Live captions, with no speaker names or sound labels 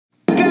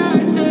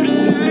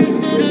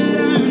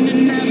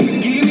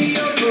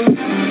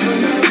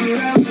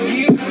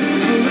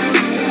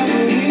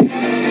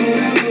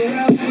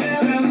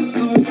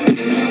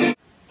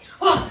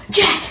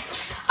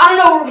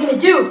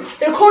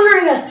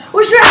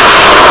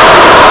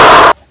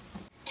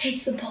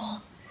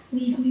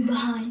leave me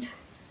behind.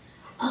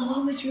 I'll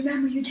always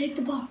remember you. Take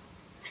the ball.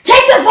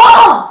 Take the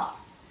ball!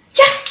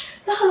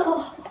 Jax!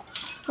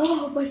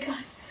 Oh my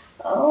God.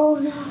 Oh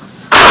no.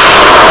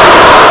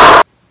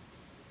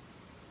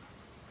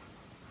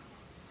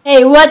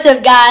 Hey, what's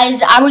up,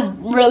 guys? I was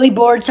really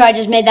bored, so I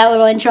just made that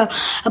little intro.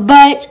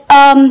 But,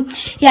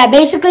 yeah,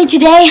 basically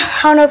today, I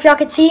don't know if y'all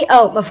can see.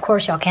 Oh, of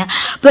course y'all can.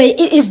 But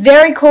it is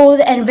very cold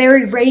and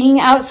very raining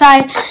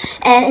outside,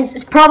 and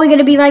it's probably going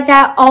to be like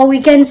that all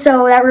weekend,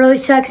 so that really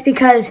sucks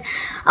because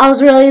I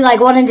was really,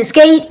 wanting to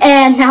skate,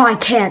 and now I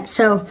can't,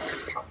 so...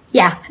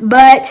 Yeah,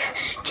 but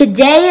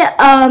today,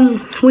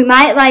 we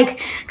might,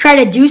 try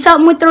to do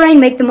something with the rain,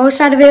 make the most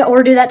out of it,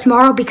 or do that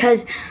tomorrow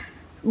because...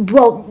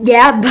 Well,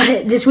 yeah,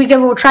 but this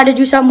weekend we'll try to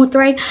do something with the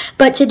rain.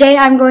 But today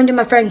I'm going to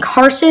my friend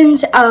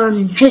Carson's,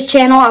 his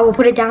channel. I will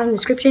put it down in the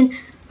description.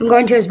 I'm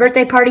going to his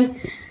birthday party.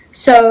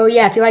 So,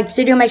 yeah, if you like this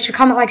video, make sure to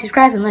comment, like,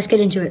 subscribe, and let's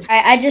get into it.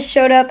 I just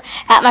showed up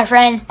at my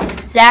friend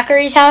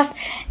Zachary's house,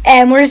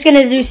 and we're just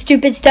going to do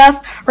stupid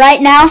stuff.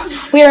 Right now,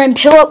 we are in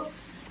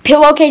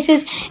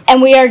pillowcases,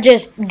 and we are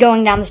just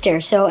going down the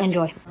stairs. So,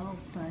 enjoy.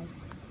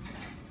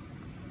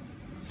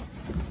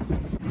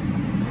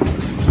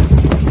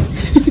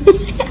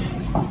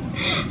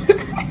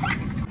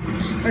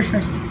 First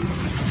person.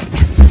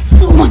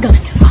 Oh my God.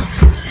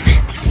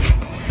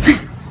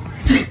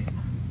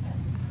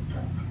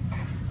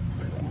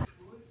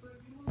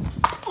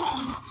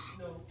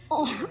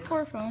 Oh,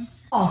 poor phone.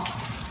 Oh.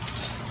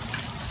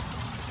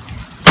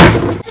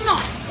 Come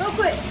on, real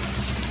quick.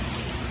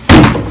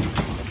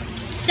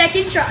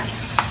 Second try.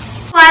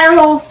 Ladder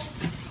hole.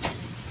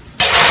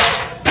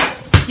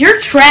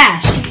 You're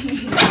trash.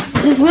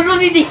 This is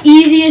literally the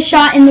easiest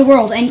shot in the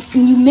world, and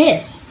you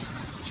miss.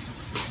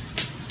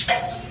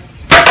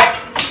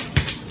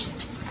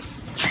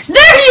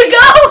 There you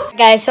go!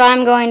 Guys, so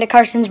I'm going to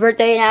Carson's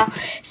birthday now.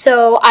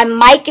 So I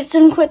might get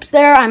some clips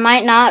there. I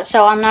might not.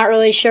 So I'm not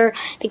really sure.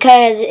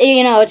 Because,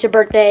 you know, it's a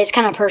birthday. It's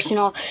kind of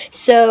personal.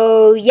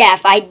 So, yeah,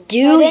 if I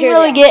do... I didn't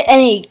really get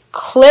any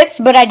clips.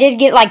 But I did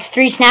get,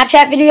 3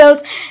 Snapchat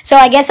videos. So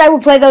I guess I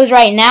will play those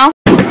right now.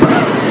 No!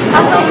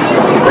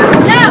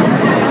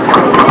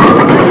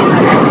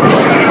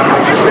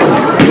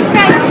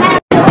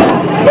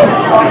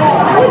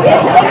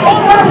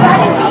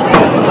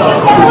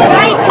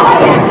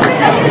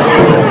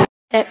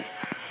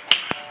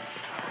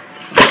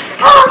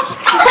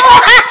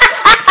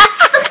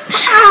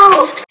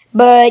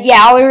 But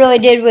yeah, all we really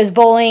did was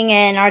bowling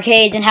and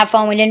arcades and have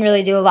fun. We didn't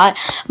really do a lot.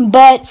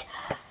 But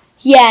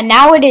yeah,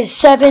 now it is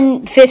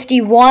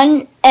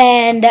 7:51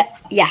 and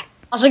yeah.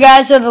 Also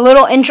guys, so the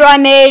little intro I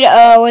made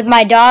with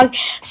my dog.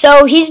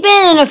 So he's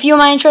been in a few of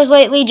my intros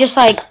lately, just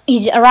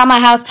he's around my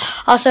house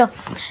also.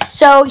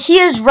 So he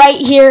is right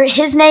here.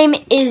 His name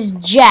is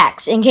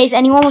Jax. In case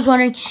anyone was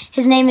wondering,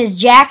 his name is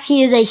Jax.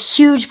 He is a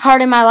huge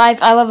part of my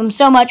life. I love him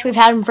so much. We've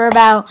had him for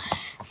about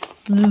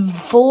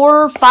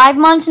 4 or 5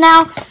 months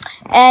now.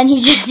 And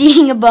he's just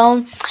eating a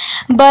bone.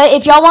 But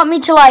if y'all want me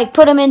to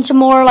put him into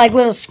more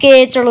little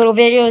skits or little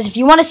videos, if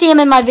you want to see him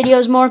in my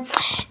videos more,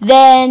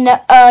 then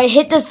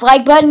hit this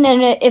like button.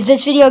 And if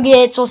this video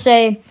gets, we'll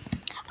say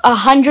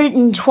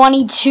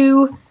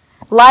 122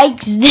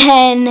 likes,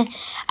 then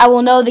I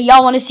will know that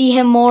y'all want to see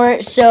him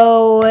more.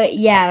 So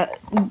yeah,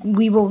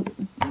 we will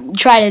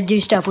try to do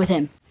stuff with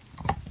him.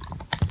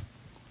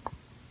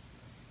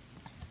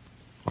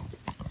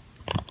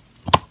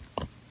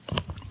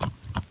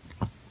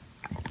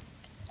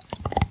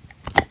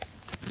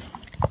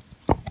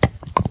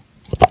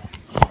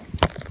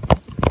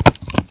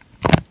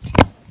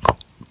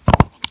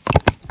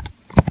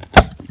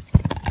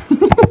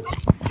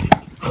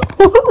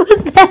 What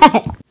was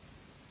that?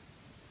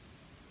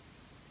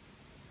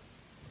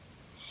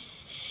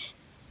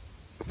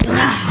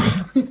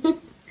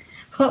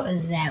 What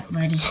was that,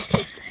 buddy?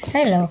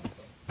 Hello.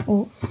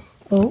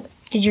 Oh,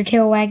 is your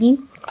tail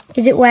wagging?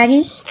 Is it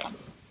wagging?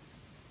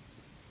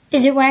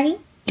 Is it wagging?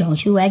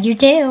 Don't you wag your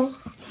tail.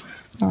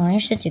 Oh, you're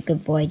such a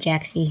good boy,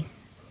 Jaxie.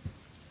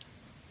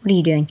 What are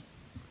you doing?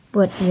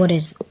 What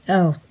is...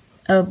 Oh,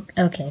 okay.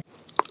 Oh,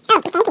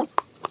 thank you.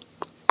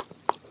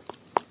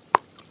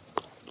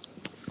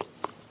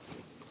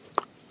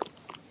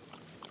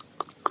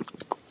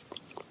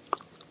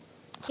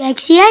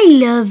 Jaxie, I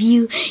love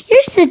you.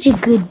 You're such a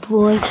good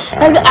boy.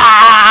 But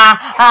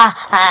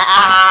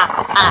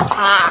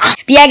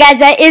yeah, guys,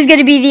 that is going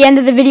to be the end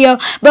of the video.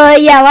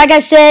 But yeah, like I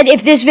said,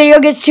 if this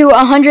video gets to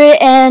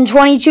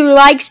 122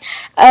 likes,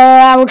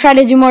 I will try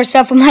to do more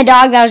stuff with my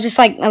dog. That was just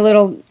a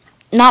little,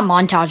 not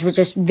montage, but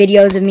just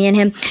videos of me and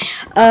him.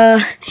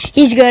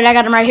 He's good. I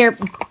got him right here.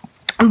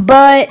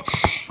 But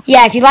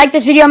yeah, if you like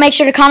this video, make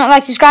sure to comment,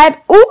 like, subscribe.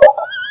 Ooh,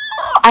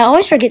 I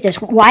always forget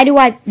this. Why do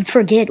I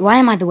forget? Why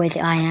am I the way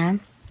that I am?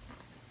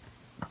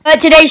 But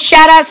today's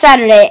shout out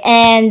Saturday,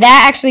 and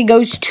that actually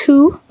goes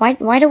to, why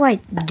do I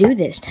do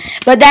this?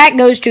 But that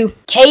goes to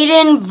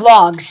Caden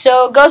Vlogs.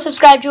 So go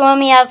subscribe to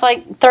him. He has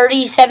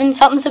 37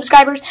 something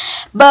subscribers.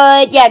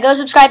 But yeah, go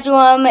subscribe to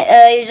him.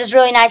 He was just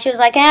really nice. He was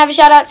like, can I have a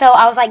shout out? So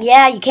I was like,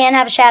 yeah, you can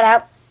have a shout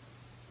out.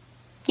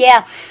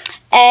 Yeah.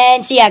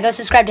 And so yeah, go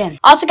subscribe to him.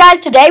 Also guys,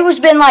 today has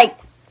been like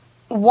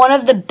one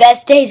of the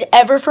best days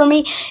ever for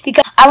me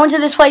because I went to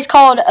this place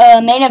called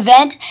Main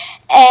Event,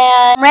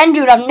 and random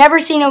dude, I've never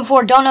seen him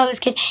before, don't know this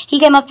kid. He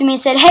came up to me and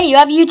said, hey, you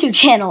have a YouTube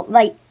channel.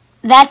 Like,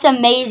 that's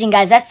amazing,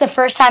 guys. That's the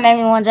first time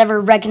anyone's ever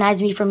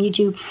recognized me from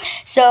YouTube.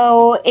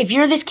 So if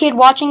you're this kid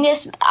watching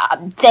this,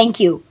 thank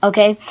you,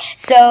 okay?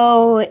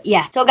 So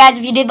yeah. So guys,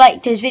 if you did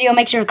like this video,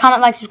 make sure to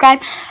comment, like,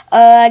 subscribe.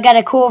 I got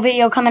a cool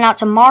video coming out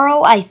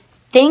tomorrow, I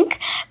think.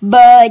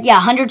 But yeah,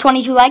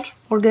 122 likes,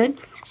 we're good.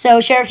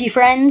 So share with your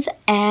friends,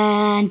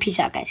 and peace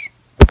out, guys.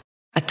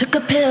 I took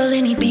a pill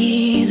in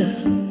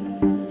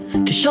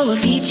Ibiza to show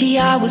Avicii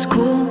I was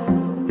cool.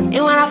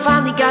 And when I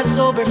finally got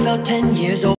sober, felt 10 years old.